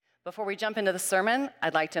Before we jump into the sermon,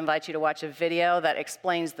 I'd like to invite you to watch a video that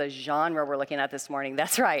explains the genre we're looking at this morning.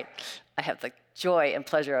 That's right, I have the joy and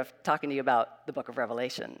pleasure of talking to you about the book of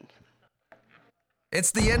Revelation.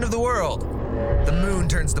 It's the end of the world. The moon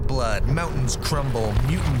turns to blood, mountains crumble,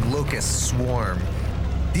 mutant locusts swarm.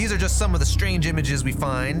 These are just some of the strange images we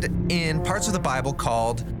find in parts of the Bible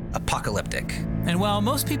called apocalyptic. And while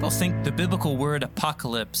most people think the biblical word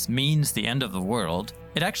apocalypse means the end of the world,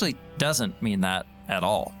 it actually doesn't mean that at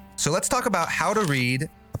all. So let's talk about how to read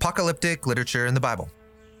apocalyptic literature in the Bible.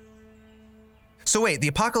 So wait, the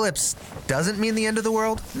apocalypse doesn't mean the end of the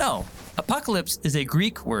world? No. Apocalypse is a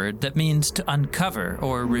Greek word that means to uncover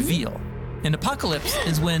or reveal. An apocalypse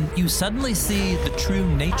is when you suddenly see the true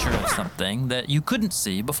nature of something that you couldn't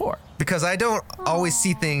see before. Because I don't always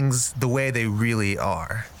see things the way they really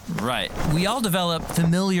are. Right. We all develop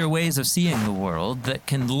familiar ways of seeing the world that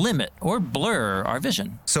can limit or blur our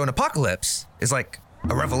vision. So an apocalypse is like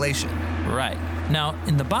a revelation. Right. Now,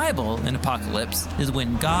 in the Bible, an apocalypse is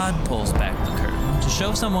when God pulls back the curtain to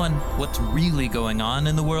show someone what's really going on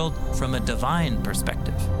in the world from a divine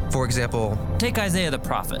perspective. For example, take Isaiah the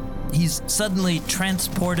prophet. He's suddenly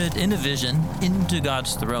transported in a vision into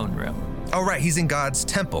God's throne room. Oh, right, he's in God's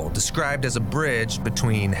temple, described as a bridge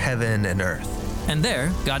between heaven and earth. And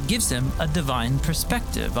there, God gives him a divine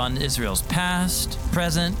perspective on Israel's past,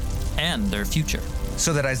 present, and their future.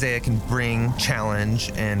 So that Isaiah can bring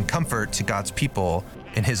challenge and comfort to God's people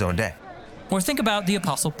in his own day. Or think about the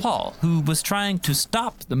Apostle Paul, who was trying to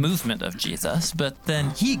stop the movement of Jesus, but then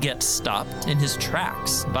he gets stopped in his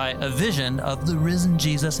tracks by a vision of the risen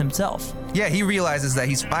Jesus himself. Yeah, he realizes that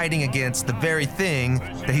he's fighting against the very thing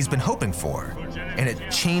that he's been hoping for, and it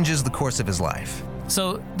changes the course of his life.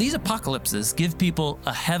 So these apocalypses give people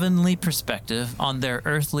a heavenly perspective on their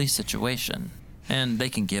earthly situation, and they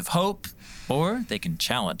can give hope, or they can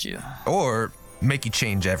challenge you. Or make you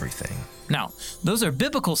change everything. Now, those are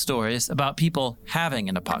biblical stories about people having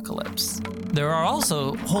an apocalypse. There are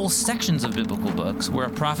also whole sections of biblical books where a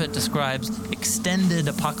prophet describes extended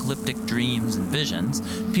apocalyptic dreams and visions.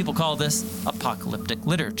 People call this apocalyptic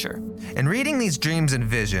literature. And reading these dreams and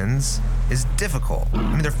visions is difficult.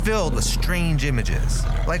 I mean, they're filled with strange images.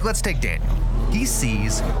 Like, let's take Daniel. He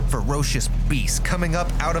sees ferocious beasts coming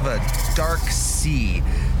up out of a dark sea,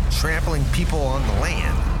 trampling people on the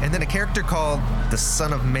land. And then a character called the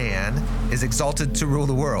Son of Man is exalted to rule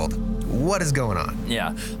the world. What is going on?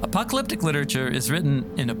 Yeah, apocalyptic literature is written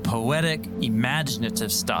in a poetic,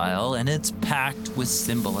 imaginative style, and it's packed with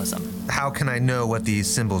symbolism. How can I know what these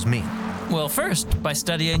symbols mean? Well, first, by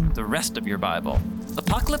studying the rest of your Bible.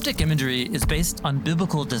 Apocalyptic imagery is based on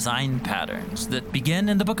biblical design patterns that begin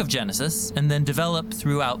in the book of Genesis and then develop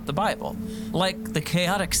throughout the Bible. Like the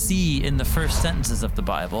chaotic sea in the first sentences of the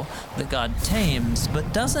Bible that God tames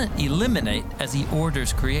but doesn't eliminate as he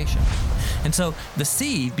orders creation. And so the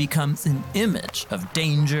sea becomes an image of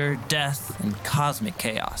danger, death, and cosmic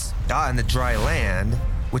chaos. And the dry land,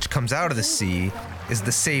 which comes out of the sea, is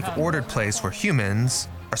the safe, ordered place where humans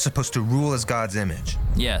are supposed to rule as God's image.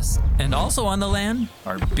 Yes, and also on the land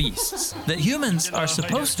are beasts that humans are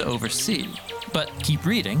supposed to oversee. But keep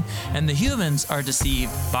reading, and the humans are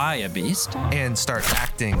deceived by a beast. And start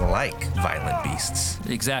acting like violent beasts.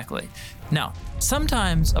 Exactly. Now,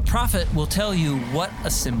 sometimes a prophet will tell you what a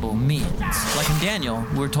symbol means. Like in Daniel,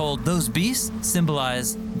 we're told those beasts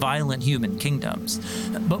symbolize violent human kingdoms.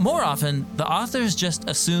 But more often, the authors just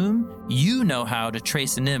assume you know how to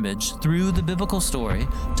trace an image through the biblical story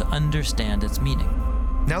to understand its meaning.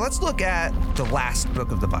 Now let's look at the last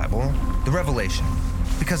book of the Bible, the Revelation,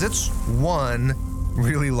 because it's one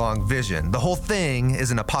really long vision. The whole thing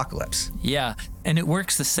is an apocalypse. Yeah, and it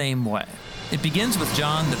works the same way. It begins with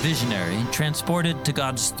John the visionary transported to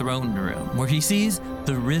God's throne room, where he sees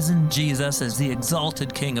the risen Jesus as the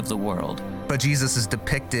exalted king of the world. But Jesus is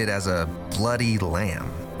depicted as a bloody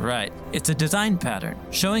lamb. Right. It's a design pattern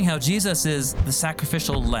showing how Jesus is the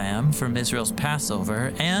sacrificial lamb from Israel's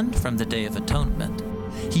Passover and from the Day of Atonement.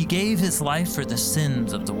 He gave his life for the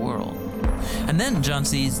sins of the world. And then John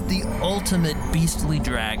sees the ultimate beastly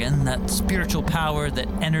dragon, that spiritual power that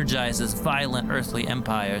energizes violent earthly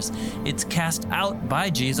empires. It's cast out by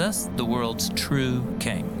Jesus, the world's true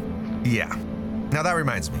king. Yeah. Now that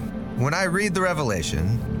reminds me, when I read the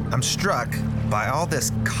Revelation, I'm struck by all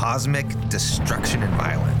this cosmic destruction and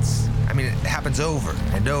violence. I mean, it happens over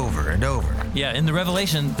and over and over. Yeah, in the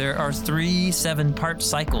Revelation, there are 3 7-part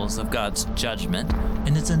cycles of God's judgment,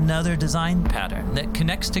 and it's another design pattern that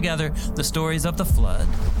connects together the stories of the flood,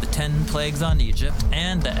 the 10 plagues on Egypt,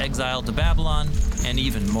 and the exile to Babylon, and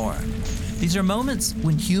even more. These are moments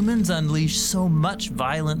when humans unleash so much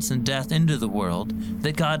violence and death into the world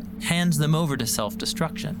that God hands them over to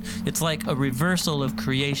self-destruction. It's like a reversal of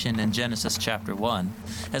creation in Genesis chapter 1,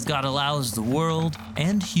 as God allows the world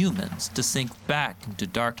and humans to sink back into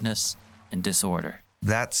darkness and disorder.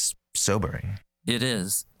 That's sobering. It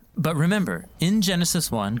is. But remember, in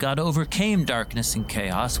Genesis 1, God overcame darkness and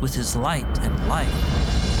chaos with his light and light.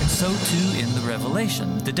 And so too in the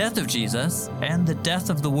Revelation. The death of Jesus and the death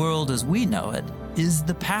of the world as we know it is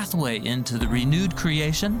the pathway into the renewed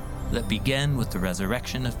creation that began with the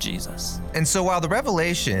resurrection of Jesus. And so while the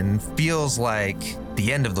Revelation feels like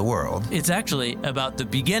the end of the world, It's actually about the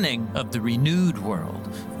beginning of the renewed world,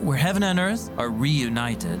 where heaven and earth are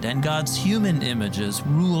reunited and God's human images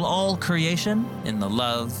rule all creation in the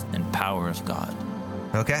love and power of God.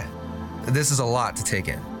 okay, this is a lot to take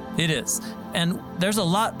in. It is. And there's a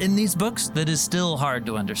lot in these books that is still hard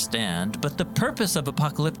to understand, but the purpose of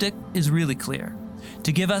Apocalyptic is really clear.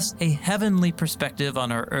 To give us a heavenly perspective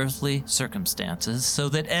on our earthly circumstances so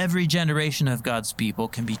that every generation of God's people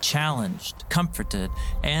can be challenged, comforted,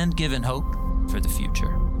 and given hope for the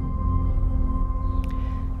future.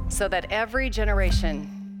 So that every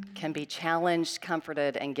generation can be challenged,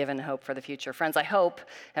 comforted, and given hope for the future. Friends, I hope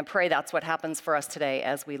and pray that's what happens for us today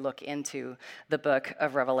as we look into the book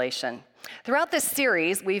of Revelation. Throughout this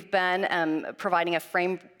series, we've been providing a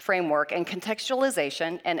framework and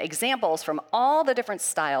contextualization and examples from all the different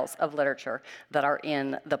styles of literature that are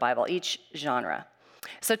in the Bible, each genre.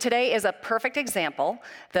 So today is a perfect example.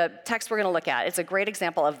 The text we're going to look at, it's a great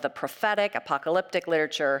example of the prophetic, apocalyptic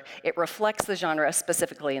literature. It reflects the genre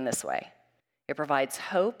specifically in this way. It provides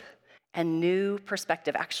hope and new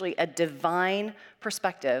perspective, actually a divine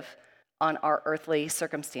perspective on our earthly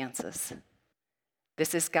circumstances.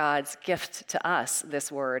 This is God's gift to us, this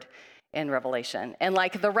word in Revelation. And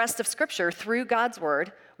like the rest of Scripture, through God's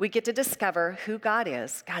word, we get to discover who God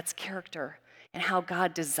is, God's character, and how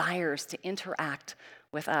God desires to interact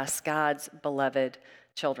with us, God's beloved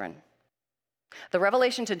children. The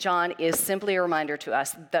revelation to John is simply a reminder to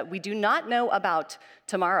us that we do not know about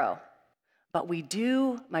tomorrow, but we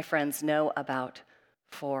do, my friends, know about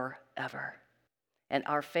forever. And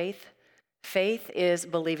our faith is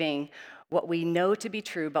believing what we know to be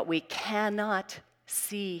true, but we cannot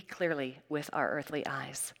see clearly with our earthly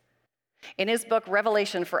eyes. In his book,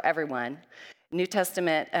 Revelation for Everyone, New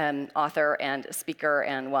Testament author and speaker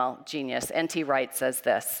and, genius, N.T. Wright says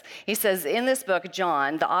this. He says, in this book,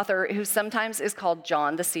 John, the author who sometimes is called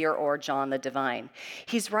John the Seer or John the Divine,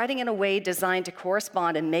 he's writing in a way designed to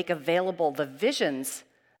correspond and make available the visions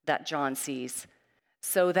that John sees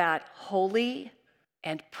so that holy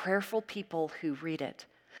and prayerful people who read it,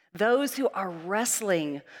 those who are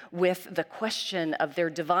wrestling with the question of their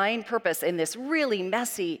divine purpose in this really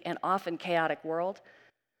messy and often chaotic world,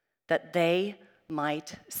 that they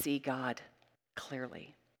might see God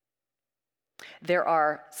clearly. There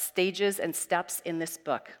are stages and steps in this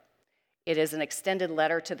book. It is an extended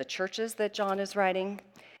letter to the churches that John is writing.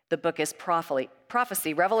 The book is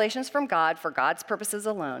prophecy, revelations from God for God's purposes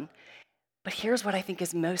alone. But here's what I think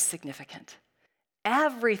is most significant.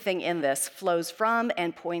 Everything in this flows from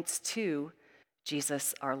and points to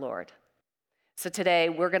Jesus our Lord. So today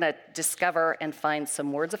we're going to discover and find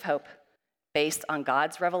some words of hope based on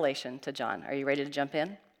God's revelation to John. Are you ready to jump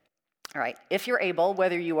in? All right. If you're able,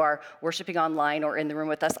 whether you are worshiping online or in the room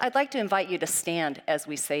with us, I'd like to invite you to stand as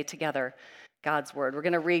we say together God's word. We're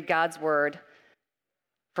going to read God's word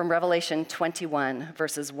from Revelation 21,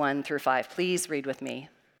 verses 1 through 5. Please read with me.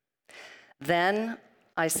 Then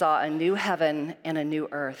I saw a new heaven and a new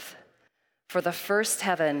earth, for the first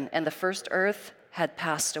heaven and the first earth had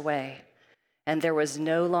passed away, and there was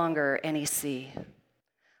no longer any sea.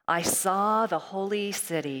 I saw the holy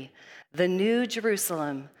city, the new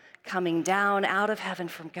Jerusalem, coming down out of heaven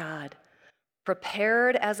from God,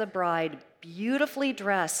 prepared as a bride, beautifully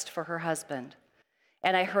dressed for her husband.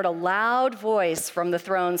 And I heard a loud voice from the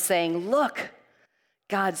throne saying, "Look,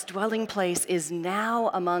 God's dwelling place is now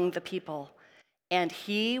among the people, and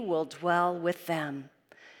he will dwell with them.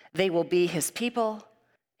 They will be his people,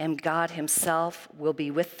 and God himself will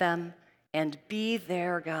be with them and be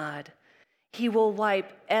their God. He will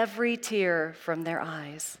wipe every tear from their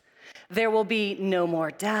eyes. There will be no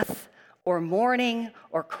more death or mourning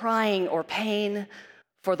or crying or pain,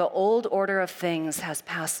 for the old order of things has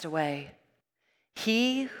passed away."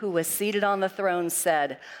 He who was seated on the throne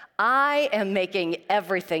said, "I am making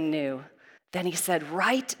everything new." Then he said,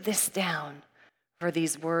 "Write this down, for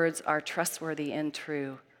these words are trustworthy and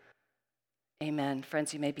true." Amen.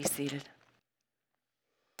 Friends, you may be seated.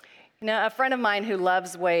 You know, a friend of mine who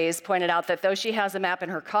loves Waze pointed out that though she has a map in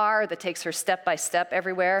her car that takes her step by step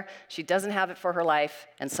everywhere, she doesn't have it for her life,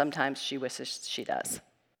 and sometimes she wishes she does.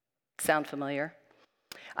 Sound familiar?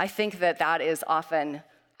 I think that that is often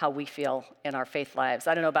how we feel in our faith lives.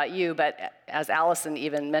 I don't know about you, but as Allison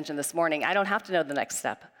even mentioned this morning, I don't have to know the next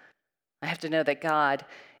step. I have to know that God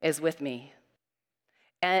is with me.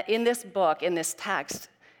 And in this book, in this text,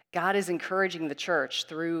 God is encouraging the church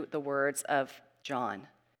through the words of John.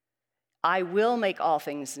 I will make all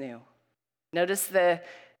things new. Notice the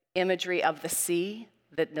imagery of the sea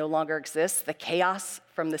that no longer exists, the chaos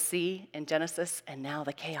from the sea in Genesis, and now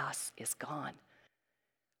the chaos is gone.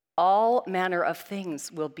 All manner of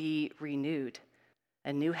things will be renewed,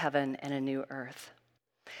 a new heaven and a new earth.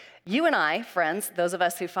 You and I, friends, those of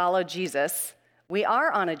us who follow Jesus, we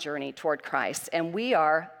are on a journey toward Christ, and we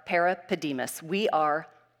are parapedimus. We are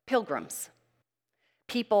pilgrims,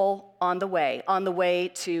 people on the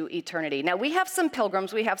way to eternity. Now, we have some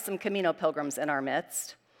pilgrims. We have some Camino pilgrims in our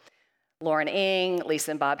midst. Lauren Ing,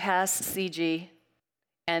 Lisa and Bob Hess, CG.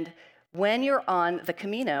 And when you're on the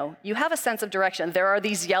Camino, you have a sense of direction. There are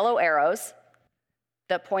these yellow arrows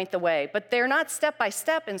that point the way, but they're not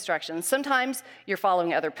step-by-step instructions. Sometimes you're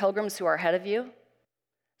following other pilgrims who are ahead of you.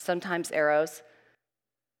 Sometimes arrows.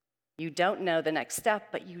 You don't know the next step,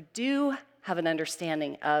 but you do have an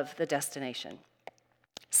understanding of the destination.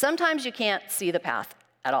 Sometimes you can't see the path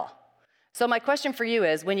at all. So my question for you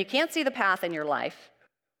is, when you can't see the path in your life,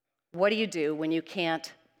 what do you do when you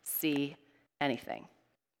can't see anything?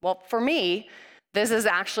 Well, for me, this is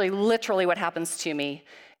actually literally what happens to me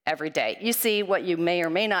every day. You see, what you may or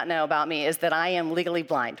may not know about me is that I am legally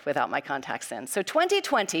blind without my contacts in. So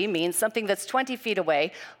 20/20 means something that's 20 feet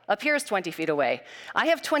away appears 20 feet away. I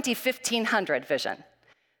have 1500 vision.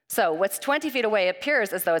 So what's 20 feet away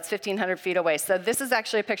appears as though it's 1,500 feet away. So this is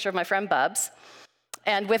actually a picture of my friend Bubs.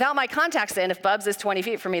 And without my contacts in, if Bubs is 20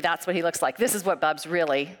 feet from me, that's what he looks like. This is what Bubs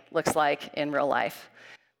really looks like in real life.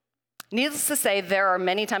 Needless to say, there are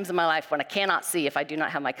many times in my life when I cannot see if I do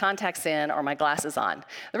not have my contacts in or my glasses on.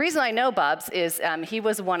 The reason I know Bubs is he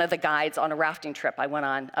was one of the guides on a rafting trip I went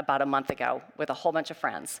on about a month ago with a whole bunch of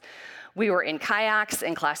friends. We were in kayaks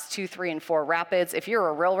in class 2, 3, and 4 rapids. If you're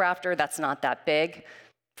a real rafter, that's not that big.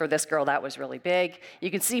 For this girl, that was really big. You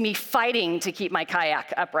can see me fighting to keep my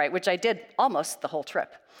kayak upright, which I did almost the whole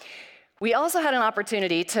trip. We also had an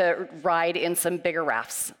opportunity to ride in some bigger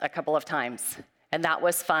rafts a couple of times, and that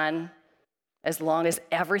was fun as long as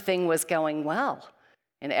everything was going well.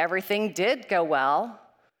 And everything did go well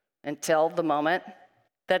until the moment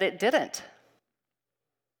that it didn't.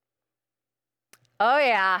 Oh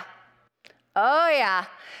yeah.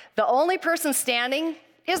 The only person standing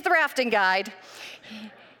is the rafting guide.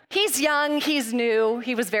 He's young, he's new,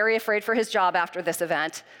 he was very afraid for his job after this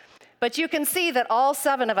event. But you can see that all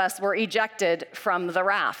 7 of us were ejected from the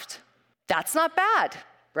raft. That's not bad,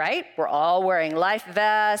 right? We're all wearing life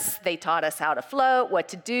vests. They taught us how to float, what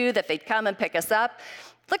to do, that they'd come and pick us up.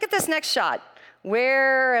 Look at this next shot.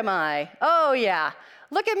 Where am I? Oh yeah,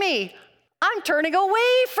 look at me. I'm turning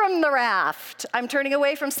away from the raft. I'm turning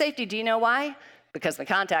away from safety. Do you know why? Because the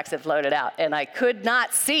contacts had floated out and I could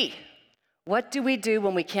not see. What do we do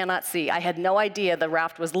when we cannot see? I had no idea the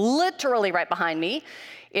raft was literally right behind me.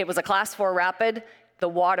 It was a class 4 rapid. The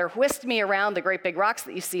water whisked me around the great big rocks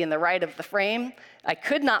that you see in the right of the frame. I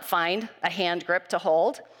could not find a hand grip to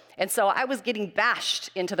hold. And so I was getting bashed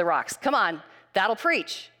into the rocks. Come on, that'll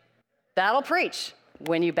preach. That'll preach.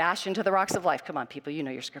 When you bash into the rocks of life. Come on, people, you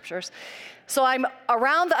know your scriptures. So I'm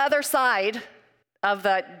around the other side of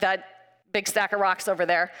that big stack of rocks over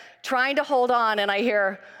there, trying to hold on, and I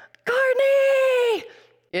hear, Courtney!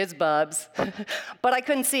 It's Bubs. But I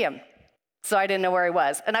couldn't see him, so I didn't know where he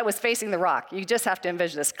was. And I was facing the rock. You just have to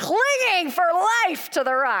envision this, clinging for life to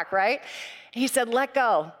the rock, right? He said, let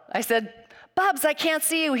go. I said, Bubs, I can't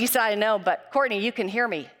see you. He said, I know, but Courtney, you can hear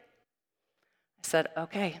me. I said,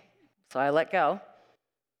 okay. So I let go,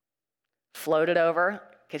 floated over,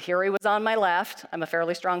 could hear he was on my left. I'm a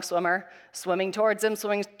fairly strong swimmer, swimming towards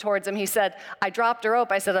him. He said, I dropped a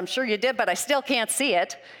rope. I said, I'm sure you did, but I still can't see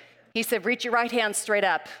it. He said, reach your right hand straight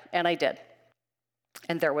up, and I did.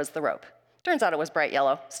 And there was the rope. Turns out it was bright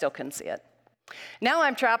yellow, still couldn't see it. Now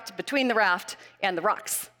I'm trapped between the raft and the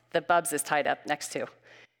rocks that Bubs is tied up next to.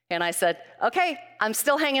 And I said, okay, I'm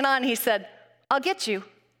still hanging on. He said, I'll get you,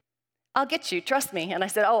 trust me. And I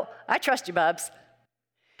said, oh, I trust you, Bubs.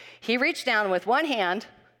 He reached down with one hand.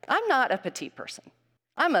 I'm not a petite person.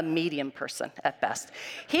 I'm a medium person at best.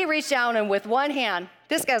 He reached down and with one hand,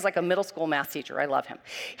 this guy's like a middle school math teacher. I love him.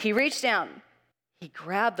 He reached down. He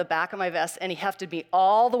grabbed the back of my vest and he hefted me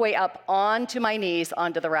all the way up onto my knees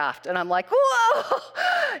onto the raft. And I'm like, whoa!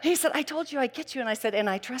 He said, I told you I'd get you. And I said, and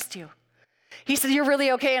I trust you. He said, you're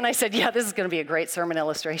really okay? And I said, yeah, this is going to be a great sermon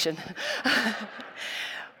illustration.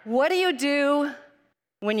 What do you do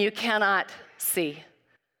when you cannot see?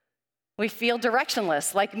 We feel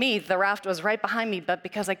directionless. Like me, the raft was right behind me, but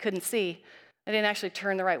because I couldn't see, I didn't actually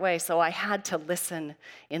turn the right way, so I had to listen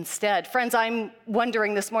instead. Friends, I'm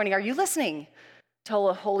wondering this morning, are you listening to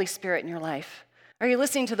the Holy Spirit in your life? Are you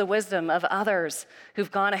listening to the wisdom of others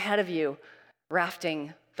who've gone ahead of you,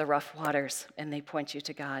 rafting the rough waters, and they point you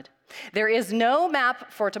to God? There is no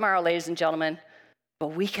map for tomorrow, ladies and gentlemen, but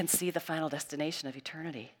we can see the final destination of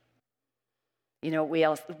eternity. You know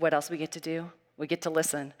what else we get to do? We get to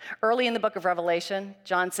listen. Early in the book of Revelation,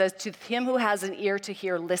 John says, to him who has an ear to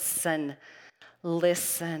hear, listen.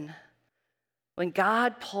 Listen. When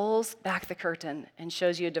God pulls back the curtain and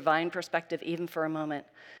shows you a divine perspective, even for a moment,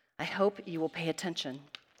 I hope you will pay attention.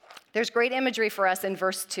 There's great imagery for us in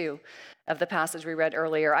verse 2 of the passage we read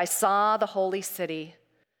earlier. I saw the holy city,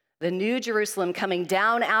 the new Jerusalem, coming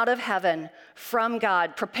down out of heaven from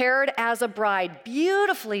God, prepared as a bride,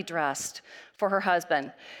 beautifully dressed for her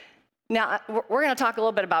husband. Now, we're going to talk a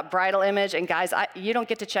little bit about bridal image, and guys, you don't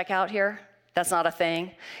get to check out here. That's not a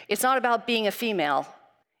thing. It's not about being a female.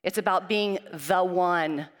 It's about being the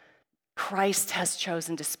one Christ has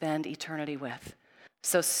chosen to spend eternity with.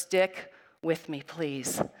 So stick with me,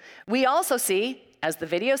 please. We also see, as the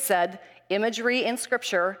video said, imagery in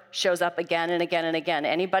Scripture shows up again and again and again.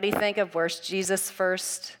 Anybody think of where's Jesus'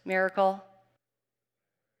 first miracle?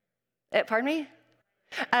 Pardon me?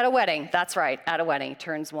 At a wedding, that's right, at a wedding,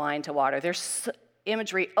 turns wine to water. There's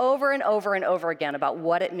imagery over and over and over again about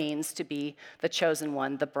what it means to be the chosen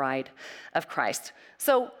one, the bride of Christ.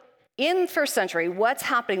 So in first century, what's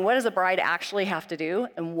happening? What does a bride actually have to do,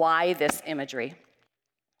 and why this imagery?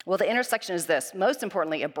 Well, the intersection is this. Most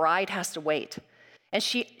importantly, a bride has to wait. And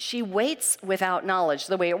she waits without knowledge.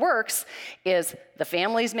 The way it works is the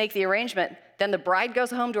families make the arrangement, then the bride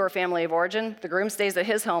goes home to her family of origin, the groom stays at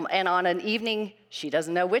his home, and on an evening, she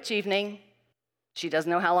doesn't know which evening, she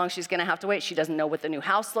doesn't know how long she's going to have to wait, she doesn't know what the new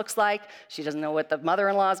house looks like, she doesn't know what the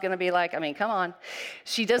mother-in-law is going to be like. I mean, come on.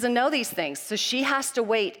 She doesn't know these things, so she has to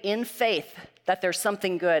wait in faith that there's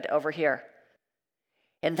something good over here.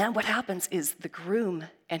 And then what happens is the groom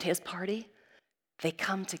and his party, they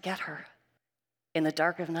come to get her in the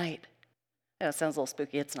dark of night. Yeah, it sounds a little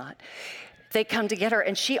spooky, it's not. They come to get her,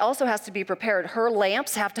 and she also has to be prepared. Her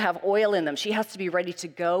lamps have to have oil in them. She has to be ready to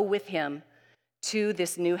go with him to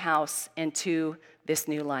this new house and to this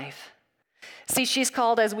new life. See, she's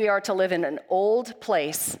called, as we are, to live in an old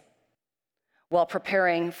place while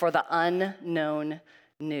preparing for the unknown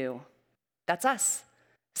new. That's us,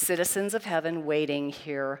 citizens of heaven waiting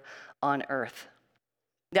here on earth.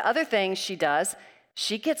 The other thing she does,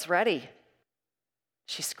 she gets ready.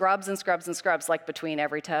 She scrubs and scrubs and scrubs like between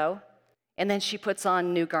every toe, and then she puts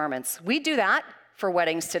on new garments. We do that for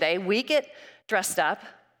weddings today. We get dressed up.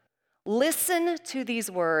 Listen to these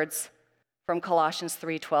words from Colossians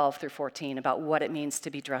 3:12 through 14 about what it means to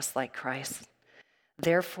be dressed like Christ.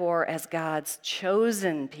 Therefore, as God's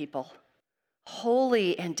chosen people,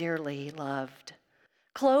 holy and dearly loved,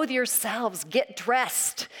 clothe yourselves, get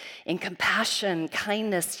dressed in compassion,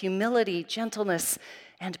 kindness, humility, gentleness,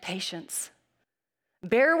 and patience.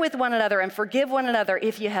 Bear with one another and forgive one another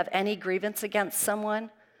if you have any grievance against someone.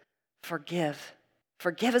 Forgive.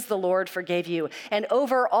 Forgive as the Lord forgave you. And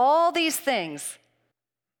over all these things,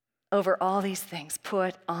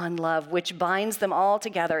 put on love, which binds them all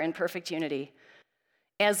together in perfect unity.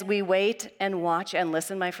 As we wait and watch and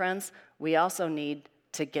listen, my friends, we also need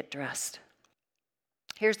to get dressed.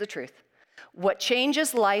 Here's the truth. What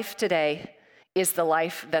changes life today is the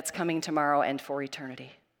life that's coming tomorrow and for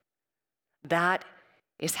eternity. That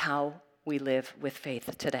is how we live with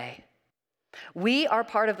faith today. We are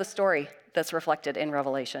part of the story that's reflected in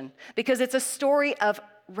Revelation because it's a story of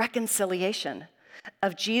reconciliation,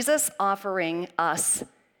 of Jesus offering us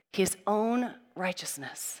his own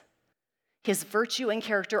righteousness. His virtue and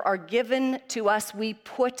character are given to us. We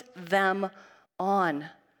put them on.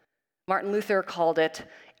 Martin Luther called it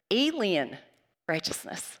alien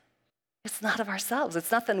righteousness. It's not of ourselves.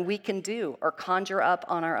 It's nothing we can do or conjure up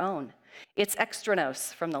on our own. It's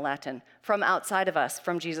extranos from the Latin, from outside of us,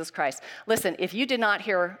 from Jesus Christ. Listen, if you did not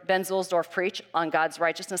hear Ben Zulsdorf preach on God's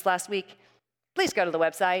righteousness last week, please go to the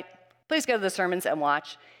website. Please go to the sermons and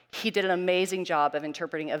watch. He did an amazing job of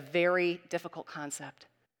interpreting a very difficult concept.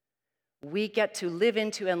 We get to live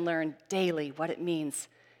into and learn daily what it means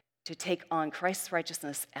to take on Christ's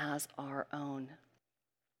righteousness as our own.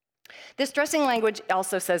 This dressing language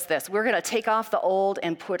also says this: we're going to take off the old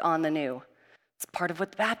and put on the new. It's part of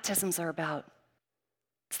what the baptisms are about.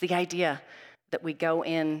 It's the idea that we go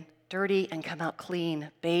in dirty and come out clean,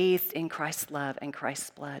 bathed in Christ's love and Christ's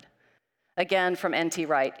blood. Again, from N.T.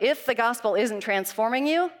 Wright, if the gospel isn't transforming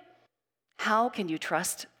you, how can you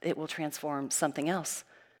trust it will transform something else,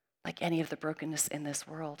 like any of the brokenness in this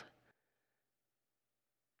world?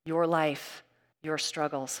 Your life, your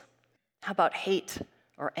struggles. How about hate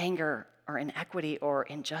or anger or inequity or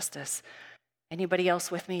injustice? Anybody else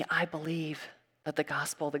with me? I believe that the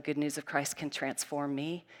gospel, the good news of Christ, can transform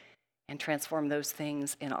me and transform those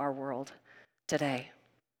things in our world today.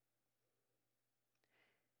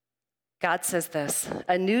 God says this: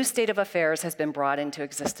 a new state of affairs has been brought into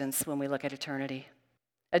existence when we look at eternity.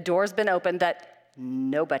 A door's been opened that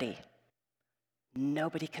nobody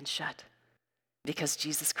can shut, because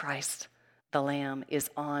Jesus Christ, the Lamb, is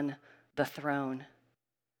on the throne.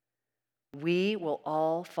 We will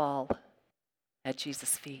all fall at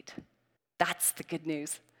Jesus' feet. That's the good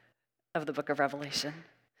news of the book of Revelation.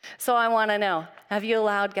 So I want to know, have you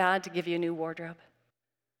allowed God to give you a new wardrobe?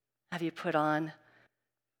 Have you put on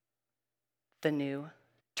the new?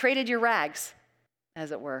 Traded your rags,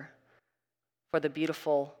 as it were, for the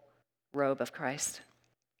beautiful robe of Christ?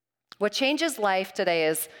 What changes life today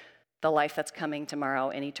is the life that's coming tomorrow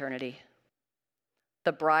in eternity.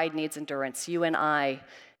 The bride needs endurance. You and I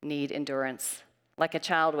need endurance, like a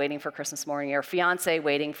child waiting for Christmas morning or a fiance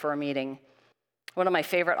waiting for a meeting. One of my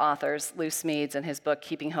favorite authors, Lou Smedes, in his book,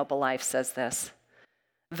 Keeping Hope Alive, says this: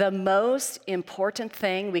 the most important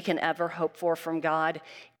thing we can ever hope for from God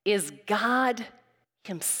is God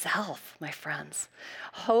himself, my friends.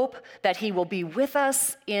 Hope that he will be with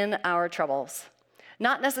us in our troubles,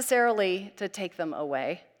 not necessarily to take them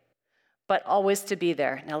away, but always to be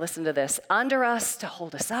there. Now listen to this: under us to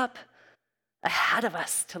hold us up, ahead of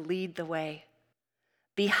us to lead the way,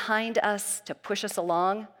 behind us to push us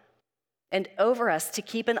along, and over us to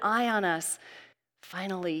keep an eye on us,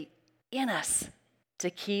 finally in us to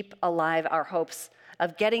keep alive our hopes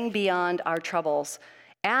of getting beyond our troubles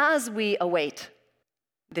as we await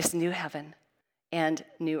this new heaven and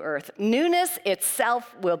new earth. Newness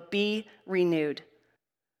itself will be renewed.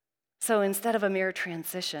 So instead of a mere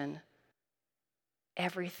transition,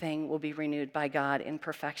 everything will be renewed by God in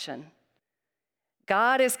perfection.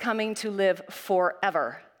 God is coming to live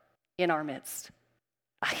forever in our midst.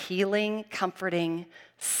 A healing, comforting,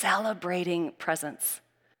 celebrating presence.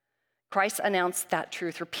 Christ announced that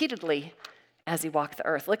truth repeatedly as he walked the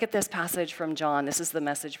earth. Look at this passage from John. This is the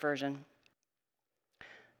Message version.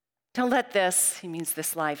 Don't let this, he means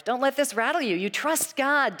this life, don't let this rattle you. You trust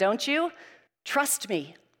God, don't you? Trust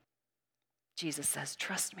me. Jesus says,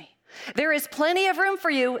 trust me. There is plenty of room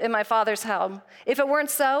for you in my Father's home. If it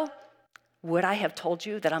weren't so, would I have told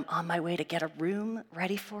you that I'm on my way to get a room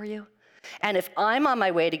ready for you? And if I'm on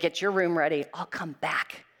my way to get your room ready, I'll come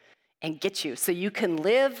back and get you so you can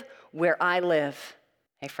live where I live.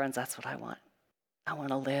 Hey, friends, that's what I want. I want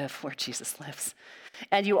to live where Jesus lives.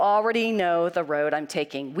 And you already know the road I'm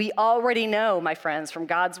taking. We already know, my friends, from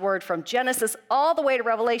God's word, from Genesis all the way to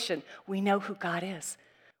Revelation, we know who God is.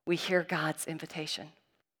 We hear God's invitation.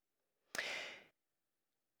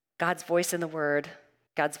 God's voice in the word,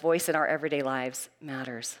 God's voice in our everyday lives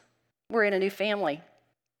matters. We're in a new family.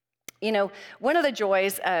 You know, one of the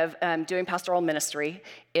joys of doing pastoral ministry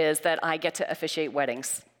is that I get to officiate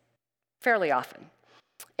weddings fairly often.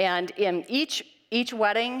 And in each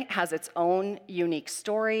wedding has its own unique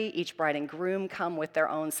story. Each bride and groom come with their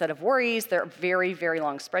own set of worries. They're very, very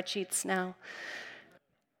long spreadsheets now.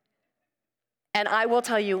 And I will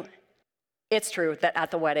tell you, it's true that at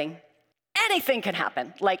the wedding, anything can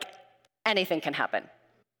happen. Like, anything can happen.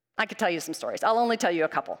 I could tell you some stories. I'll only tell you a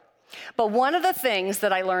couple. But one of the things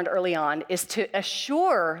that I learned early on is to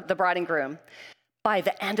assure the bride and groom, by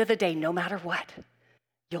the end of the day, no matter what,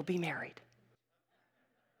 you'll be married.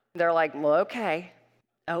 They're like, well, okay.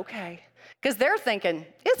 Because they're thinking,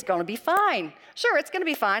 it's going to be fine. Sure, it's going to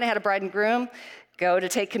be fine. I had a bride and groom go to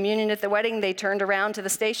take communion at the wedding. They turned around to the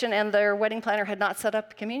station, and their wedding planner had not set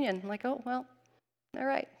up communion. I'm like, oh, well, all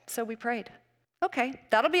right. So we prayed. Okay,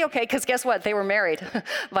 that'll be okay, because guess what? They were married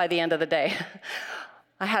by the end of the day.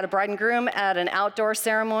 I had a bride and groom at an outdoor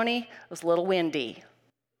ceremony. It was a little windy,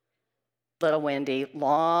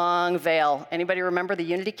 long veil. Anybody remember the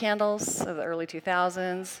Unity candles of the early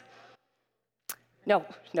 2000s? No,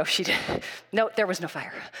 she didn't. No, there was no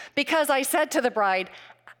fire. Because I said to the bride,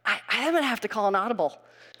 I'm going to have to call an audible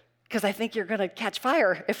because I think you're going to catch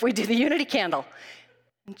fire if we do the Unity candle.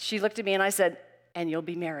 And she looked at me and I said, and you'll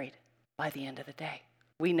be married by the end of the day.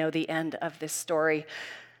 We know the end of this story.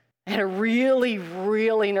 and a really,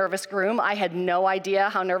 really nervous groom. I had no idea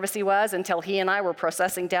how nervous he was until he and I were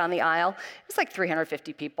processing down the aisle. It was like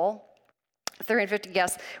 350 people, 350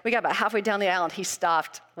 guests. We got about halfway down the aisle, and he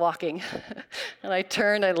stopped walking. And I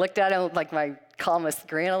turned, I looked at him with like my calmest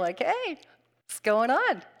grin. I'm like, hey, what's going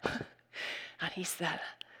on? And he said,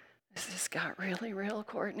 this just got really real,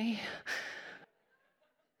 Courtney.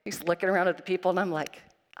 He's looking around at the people, and I'm like,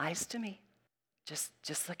 eyes to me.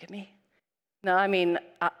 Just look at me. No, I mean,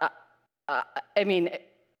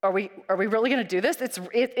 are we really going to do this?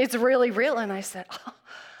 It's really real. And I said, oh,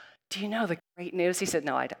 do you know the great news? He said,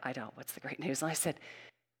 no, I don't. What's the great news? And I said,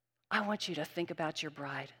 I want you to think about your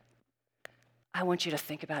bride. I want you to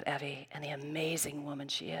think about Evie and the amazing woman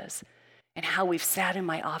she is, and how we've sat in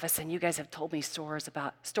my office and you guys have told me stories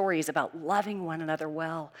about loving one another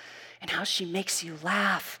well, and how she makes you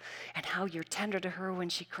laugh, and how you're tender to her when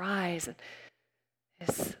she cries. And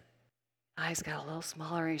his eyes got a little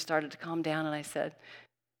smaller, and he started to calm down, and I said,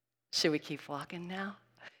 should we keep walking now?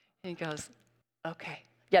 And he goes, okay.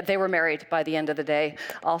 Yeah, they were married by the end of the day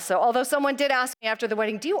also. Although someone did ask me after the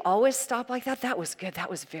wedding, do you always stop like that? That was good. That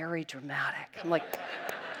was very dramatic. I'm like,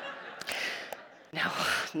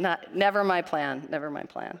 no, never my plan, never my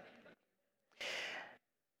plan.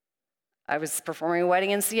 I was performing a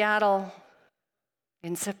wedding in Seattle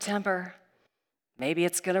in September. Maybe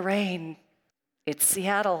it's gonna rain. It's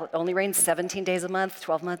Seattle. It only rains 17 days a month,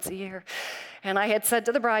 12 months a year. And I had said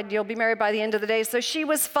to the bride, you'll be married by the end of the day. So she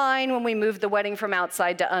was fine when we moved the wedding from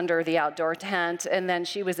outside to under the outdoor tent. And then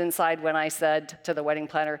she was inside when I said to the wedding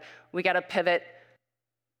planner, we got to pivot.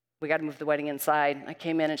 We got to move the wedding inside. I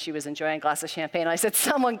came in and she was enjoying a glass of champagne. I said,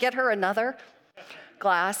 someone get her another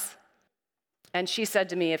glass. And she said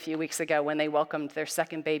to me a few weeks ago when they welcomed their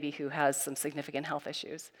second baby who has some significant health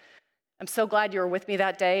issues, I'm so glad you were with me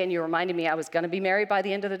that day and you reminded me I was going to be married by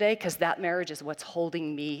the end of the day, because that marriage is what's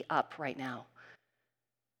holding me up right now.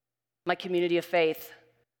 My community of faith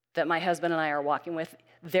that my husband and I are walking with,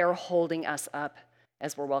 they're holding us up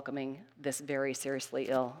as we're welcoming this very seriously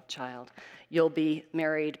ill child. You'll be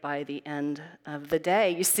married by the end of the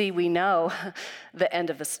day. You see, we know the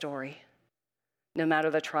end of the story, no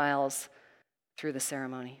matter the trials through the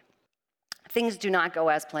ceremony. Things do not go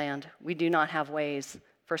as planned. We do not have ways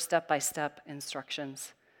for step-by-step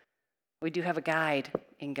instructions. We do have a guide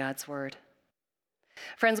in God's word.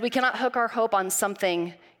 Friends, we cannot hook our hope on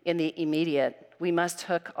something in the immediate. We must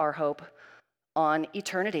hook our hope on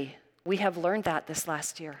eternity. We have learned that this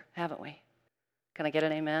last year, haven't we? Can I get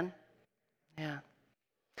an amen? Yeah.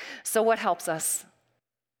 So what helps us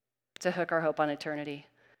to hook our hope on eternity?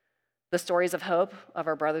 The stories of hope of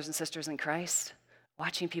our brothers and sisters in Christ,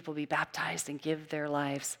 watching people be baptized and give their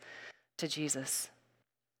lives to Jesus.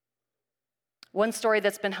 One story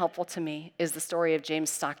that's been helpful to me is the story of James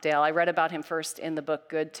Stockdale. I read about him first in the book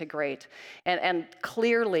Good to Great. And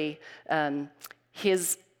clearly,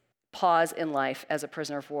 his pause in life as a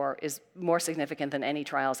prisoner of war is more significant than any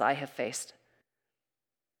trials I have faced.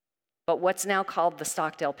 But what's now called the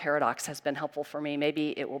Stockdale paradox has been helpful for me.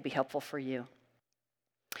 Maybe it will be helpful for you.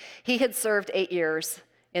 He had served 8 years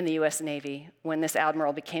in the U.S. Navy when this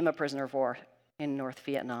admiral became a prisoner of war in North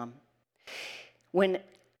Vietnam. When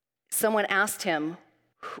someone asked him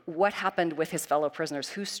what happened with his fellow prisoners,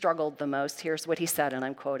 who struggled the most, here's what he said, and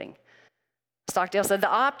I'm quoting. Stockdale said, the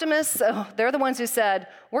optimists, they're the ones who said,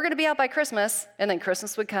 we're going to be out by Christmas, and then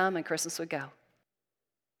Christmas would come and Christmas would go.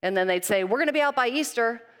 And then they'd say, we're going to be out by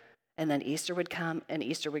Easter, and then Easter would come and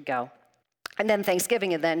Easter would go. And then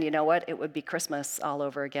Thanksgiving, and then, you know what? It would be Christmas all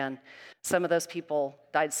over again. Some of those people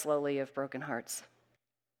died slowly of broken hearts.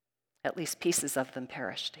 At least pieces of them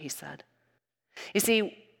perished, he said. You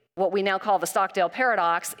see, what we now call the Stockdale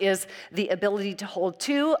paradox is the ability to hold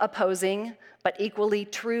two opposing but equally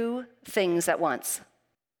true things at once.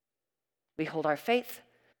 We hold our faith,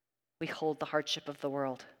 we hold the hardship of the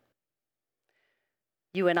world.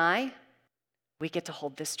 You and I, we get to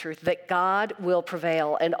hold this truth, that God will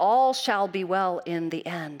prevail and all shall be well in the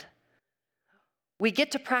end. We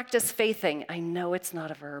get to practice faithing. I know it's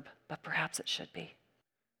not a verb, but perhaps it should be.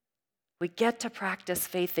 We get to practice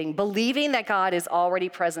faithing, believing that God is already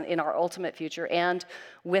present in our ultimate future and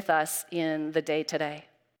with us in the day today.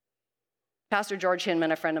 Pastor George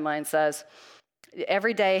Hinman, a friend of mine, says,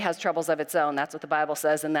 every day has troubles of its own. That's what the Bible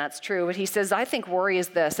says, and that's true. But he says, I think worry is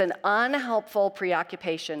this, an unhelpful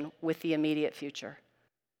preoccupation with the immediate future.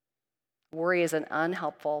 Worry is an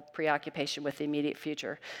unhelpful preoccupation with the immediate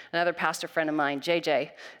future. Another pastor friend of mine,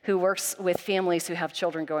 JJ, who works with families who have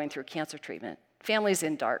children going through cancer treatment, families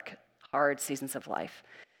in dark, hard seasons of life.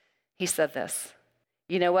 He said this,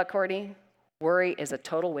 you know what, Courtney? Worry is a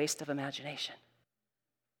total waste of imagination.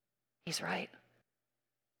 He's right.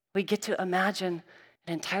 We get to imagine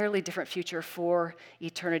an entirely different future for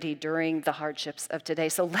eternity during the hardships of today.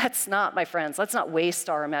 So let's not, my friends, let's not waste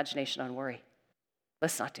our imagination on worry.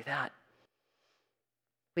 Let's not do that.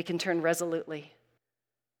 We can turn resolutely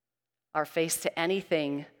our face to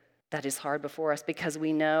anything that is hard before us, because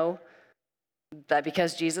we know that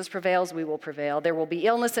because Jesus prevails, we will prevail. There will be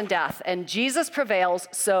illness and death, and Jesus prevails,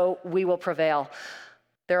 so we will prevail.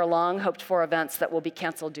 There are long hoped for events that will be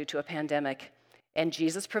canceled due to a pandemic, and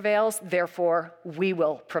Jesus prevails, therefore we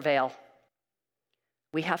will prevail.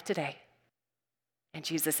 We have today, and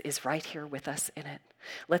Jesus is right here with us in it.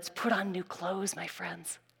 Let's put on new clothes, my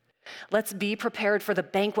friends. Let's be prepared for the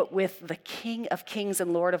banquet with the King of Kings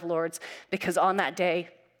and Lord of Lords, because on that day,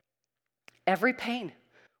 every pain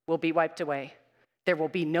will be wiped away. There will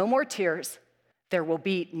be no more tears. There will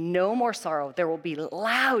be no more sorrow. There will be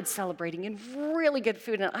loud celebrating and really good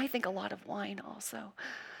food, and I think a lot of wine also.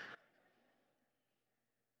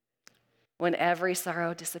 When every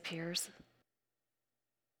sorrow disappears,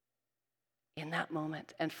 in that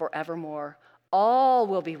moment and forevermore, all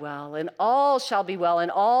will be well, and all shall be well, and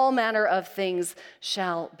all manner of things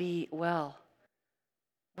shall be well.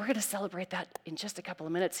 We're going to celebrate that in just a couple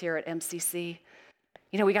of minutes here at MCC.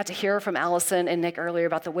 You know, we got to hear from Allison and Nick earlier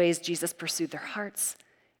about the ways Jesus pursued their hearts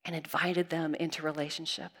and invited them into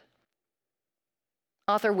relationship.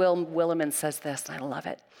 Author Will Willimon says this, and I love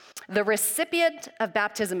it. The recipient of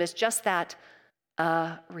baptism is just that,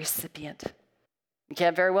 a recipient. You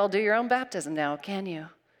can't very well do your own baptism now, can you?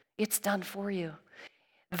 It's done for you.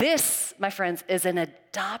 This, my friends, is an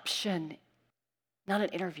adoption, not an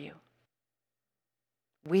interview.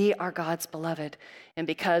 We are God's beloved, and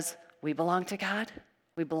because we belong to God,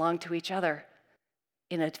 we belong to each other.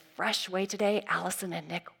 In a fresh way today, Allison and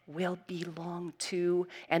Nick will belong to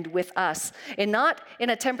and with us. And not in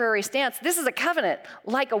a temporary stance. This is a covenant.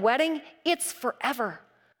 Like a wedding, it's forever.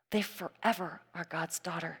 They forever are God's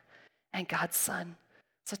daughter and God's son.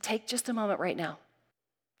 So take just a moment right now.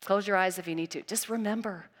 Close your eyes if you need to. Just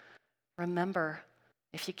remember,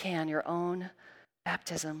 if you can, your own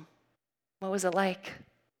baptism. What was it like?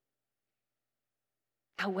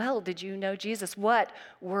 How well did you know Jesus? What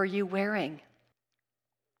were you wearing?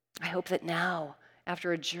 I hope that now,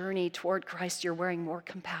 after a journey toward Christ, you're wearing more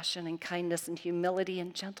compassion and kindness and humility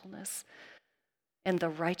and gentleness and the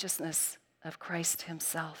righteousness of Christ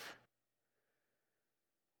himself.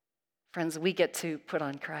 Friends, we get to put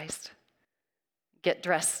on Christ, get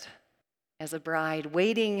dressed as a bride,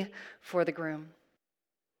 waiting for the groom.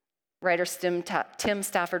 Writer Tim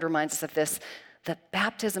Stafford reminds us of this, that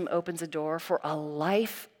baptism opens a door for a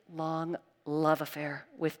lifelong love affair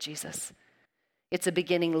with Jesus. It's a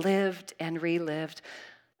beginning lived and relived,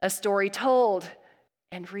 a story told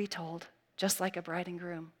and retold, just like a bride and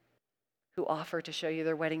groom who offer to show you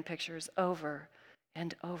their wedding pictures over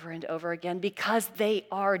and over and over again because they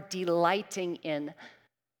are delighting in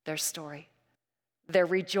their story. They're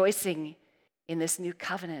rejoicing in this new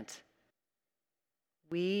covenant.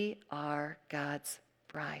 We are God's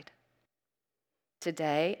bride.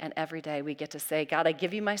 Today and every day we get to say, God, I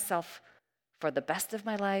give you myself for the best of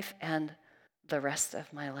my life and the rest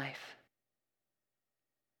of my life.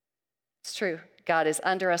 It's true. God is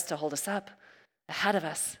under us to hold us up, ahead of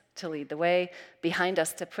us to lead the way, behind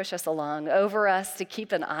us to push us along, over us to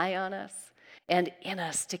keep an eye on us, and in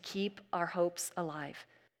us to keep our hopes alive.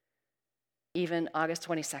 Even August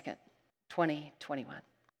 22nd, 2021.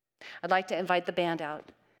 I'd like to invite the band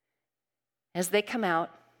out. As they come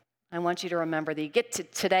out, I want you to remember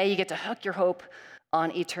that today you get to hook your hope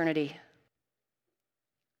on eternity.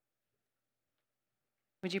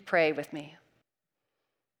 Would you pray with me?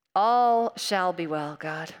 All shall be well,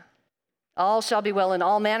 God. All shall be well, and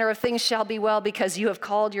all manner of things shall be well, because you have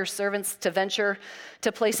called your servants to venture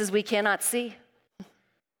to places we cannot see,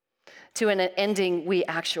 to an ending we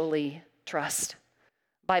actually trust,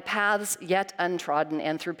 by paths yet untrodden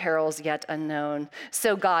and through perils yet unknown.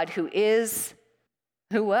 So God, who is,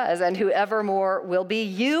 who was, and who evermore will be,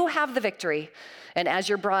 you have the victory. And as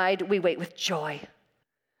your bride, we wait with joy.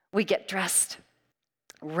 We get dressed,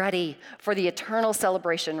 ready for the eternal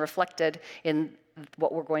celebration reflected in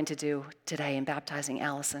what we're going to do today in baptizing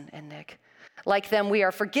Allison and Nick. Like them, we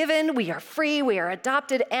are forgiven, we are free, we are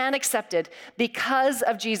adopted and accepted. Because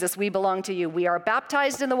of Jesus, we belong to you. We are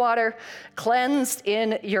baptized in the water, cleansed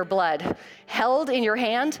in your blood, held in your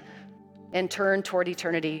hand, and turned toward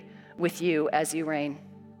eternity with you as you reign.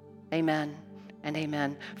 Amen and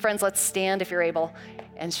amen. Friends, let's stand if you're able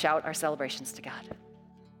and shout our celebrations to God.